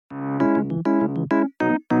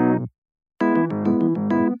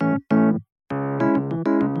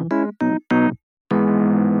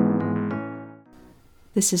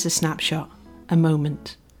This is a snapshot, a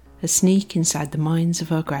moment, a sneak inside the minds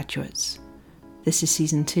of our graduates. This is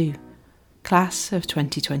Season 2, Class of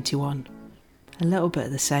 2021. A little bit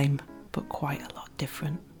of the same, but quite a lot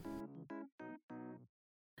different.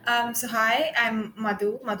 Hi, I'm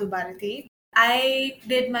Madhu Bharati. I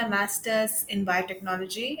did my master's in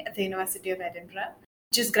biotechnology at the University of Edinburgh.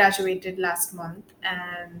 Just graduated last month,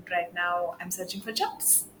 and right now I'm searching for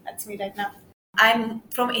jobs. That's me right now. I'm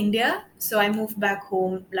from India, so I moved back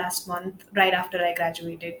home last month right after I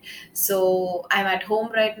graduated. So I'm at home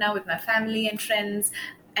right now with my family and friends.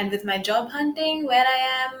 And with my job hunting, where I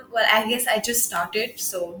am, well, I guess I just started,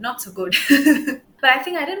 so not so good. But I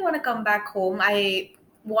think I didn't want to come back home. I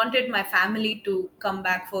wanted my family to come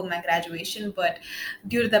back for my graduation, but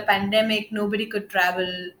due to the pandemic, nobody could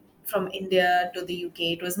travel from India to the UK.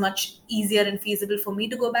 It was much easier and feasible for me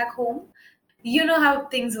to go back home. You know how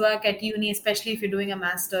things work at uni, especially if you're doing a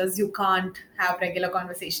master's, you can't have regular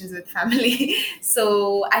conversations with family.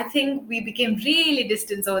 So I think we became really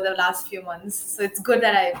distant over the last few months. So it's good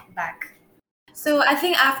that I'm back. So I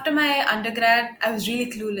think after my undergrad, I was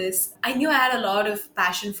really clueless. I knew I had a lot of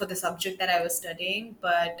passion for the subject that I was studying,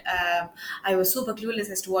 but I was super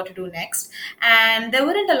clueless as to what to do next. And there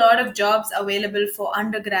weren't a lot of jobs available for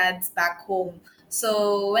undergrads back home.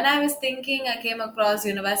 So when I was thinking, I came across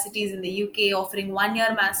universities in the UK offering 1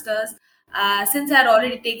 year masters. Since I had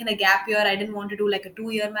already taken a gap year, I didn't want to do like a 2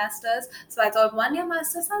 year master's. So I thought 1 year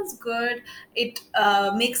master sounds good. It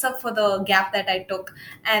makes up for the gap that I took.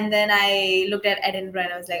 And then I looked at Edinburgh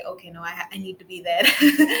and I was like, okay, no, I need to be there.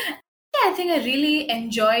 Yeah, I think I really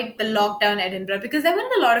enjoyed the lockdown Edinburgh because there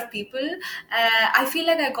weren't a lot of people. I feel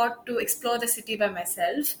like I got to explore the city by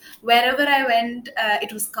myself. Wherever I went,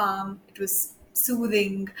 it was calm, it was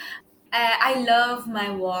soothing. I love my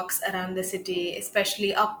walks around the city,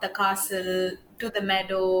 especially up the castle to the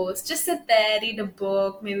meadows. Just sit there, read a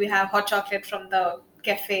book, maybe have hot chocolate from the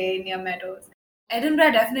cafe near meadows.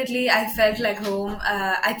 Edinburgh, definitely, I felt like home.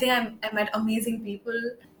 I think I met amazing people.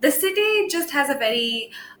 The city just has a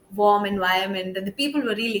very warm environment, and the people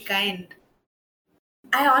were really kind.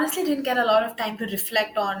 I honestly didn't get a lot of time to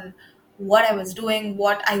reflect on what I was doing,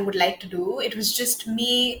 what I would like to do. It was just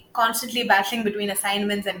me constantly battling between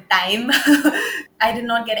assignments and time. I did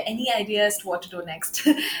not get any ideas to what to do next.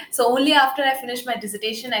 So only after I finished my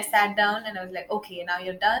dissertation, I sat down and I was like, okay, now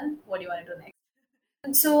you're done. What do you want to do next?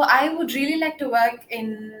 So I would really like to work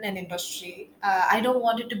in an industry. I don't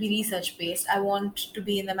want it to be research based. I want to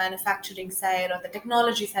be in the manufacturing side or the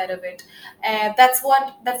technology side of it. That's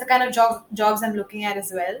the kind of jobs I'm looking at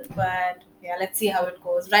as well. But yeah, let's see how it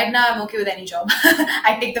goes. Right now, I'm okay with any job.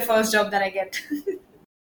 I take the first job that I get.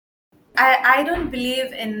 I don't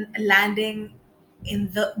believe in landing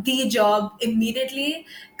in the job immediately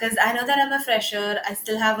because I know that I'm a fresher. I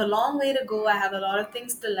still have a long way to go. I have a lot of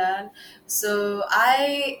things to learn. So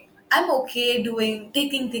I'm okay doing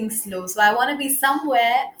taking things slow. So I want to be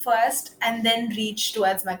somewhere first and then reach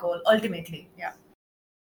towards my goal ultimately. Yeah.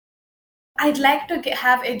 I'd like to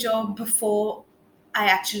have a job before I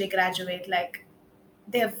actually graduate. Like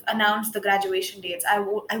they've announced the graduation dates. I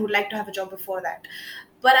would like to have a job before that.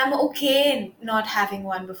 But I'm okay not having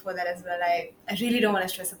one before that as well. I really don't want to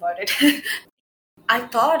stress about it. I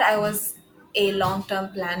thought I was a long term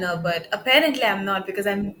planner, but apparently I'm not because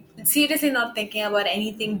I'm seriously not thinking about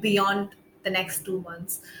anything beyond the next 2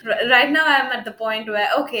 months. Right now, I'm at the point where,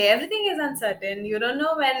 okay, everything is uncertain. You don't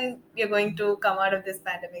know when you're going to come out of this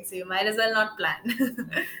pandemic, so you might as well not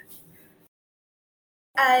plan.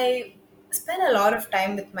 I spend a lot of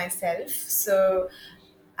time with myself. So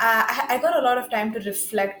I got a lot of time to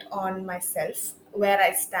reflect on myself, where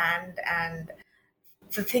I stand, and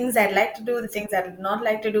the things I'd like to do, the things I would not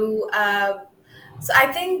like to do. So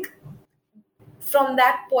I think from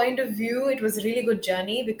that point of view, it was a really good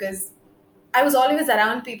journey because I was always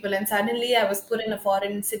around people, and suddenly I was put in a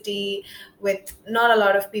foreign city with not a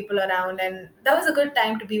lot of people around, and that was a good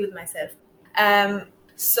time to be with myself.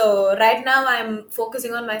 So right now I'm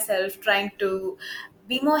focusing on myself, trying to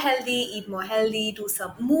be more healthy, eat more healthy, do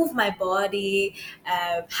some move my body,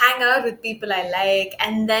 hang out with people I like,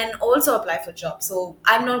 and then also apply for jobs. So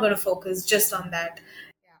I'm not going to focus just on that.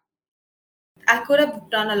 I could have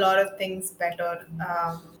done a lot of things better.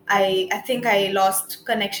 I think I lost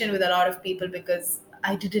connection with a lot of people because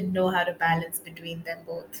I didn't know how to balance between them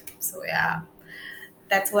both. So yeah,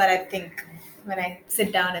 that's what I think when I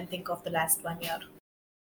sit down and think of the last 1 year.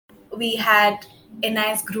 We had a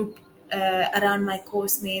nice group around my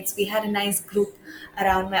course mates. We had a nice group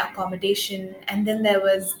around my accommodation, and then there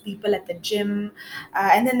was people at the gym,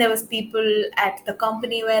 and then there was people at the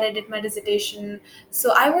company where I did my dissertation.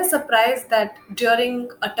 So I was surprised that during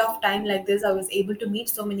a tough time like this, I was able to meet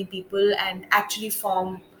so many people and actually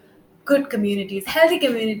form good communities, healthy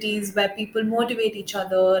communities where people motivate each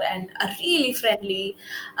other and are really friendly.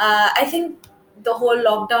 I think the whole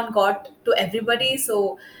lockdown got to everybody,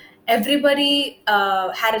 so everybody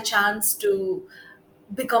had a chance to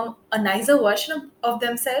become a nicer version of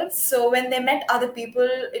themselves. So when they met other people,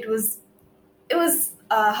 it was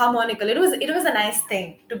harmonical. It was a nice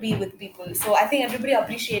thing to be with people. So I think everybody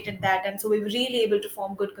appreciated that, and so we were really able to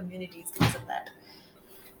form good communities because of that.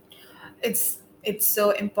 It's so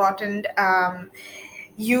important.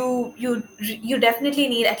 You definitely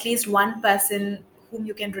need at least one person whom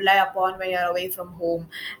you can rely upon when you're away from home,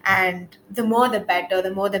 and the more the better,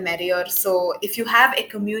 the more the merrier. So if you have a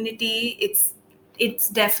community, it's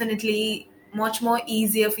definitely much more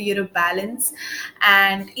easier for you to balance.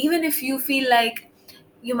 And even if you feel like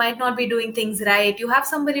you might not be doing things right, you have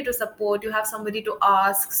somebody to support, you have somebody to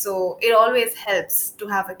ask. So it always helps to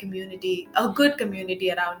have a community, a good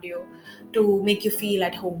community around you, to make you feel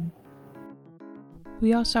at home.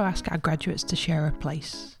 We also ask our graduates to share a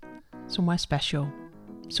place, somewhere special,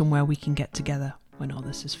 somewhere we can get together when all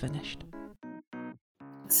this is finished.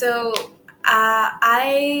 So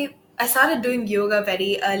I started doing yoga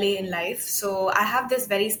very early in life. So I have this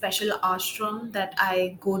very special ashram that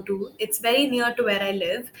I go to. It's very near to where I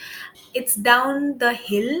live. It's down the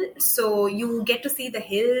hill, so you get to see the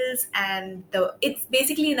hills, and it's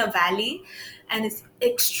basically in a valley, and it's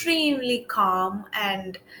extremely calm.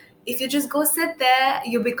 And if you just go sit there,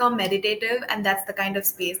 you become meditative, and that's the kind of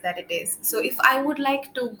space that it is. So if I would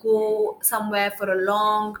like to go somewhere for a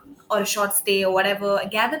long or a short stay or whatever,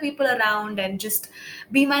 gather people around and just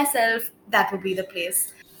be myself, that would be the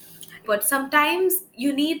place. But sometimes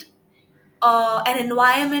you need an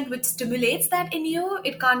environment which stimulates that in you.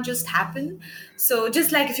 It can't just happen. So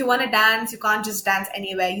just like if you want to dance, you can't just dance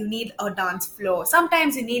anywhere. You need a dance floor.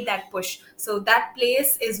 Sometimes you need that push. So that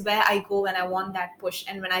place is where I go when I want that push,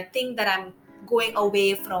 and when I think that I'm going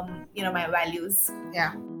away from my values.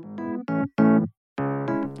 Yeah.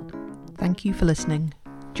 Thank you for listening.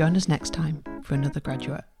 Join us next time for another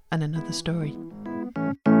graduate and another story.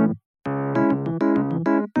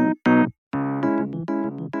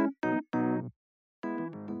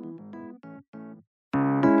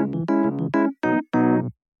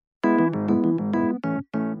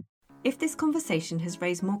 If this conversation has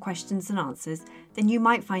raised more questions than answers, then you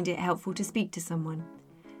might find it helpful to speak to someone.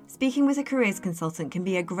 Speaking with a careers consultant can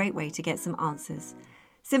be a great way to get some answers.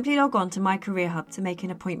 Simply log on to My Career Hub to make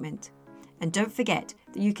an appointment. And don't forget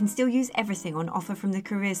that you can still use everything on offer from the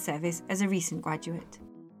Careers Service as a recent graduate.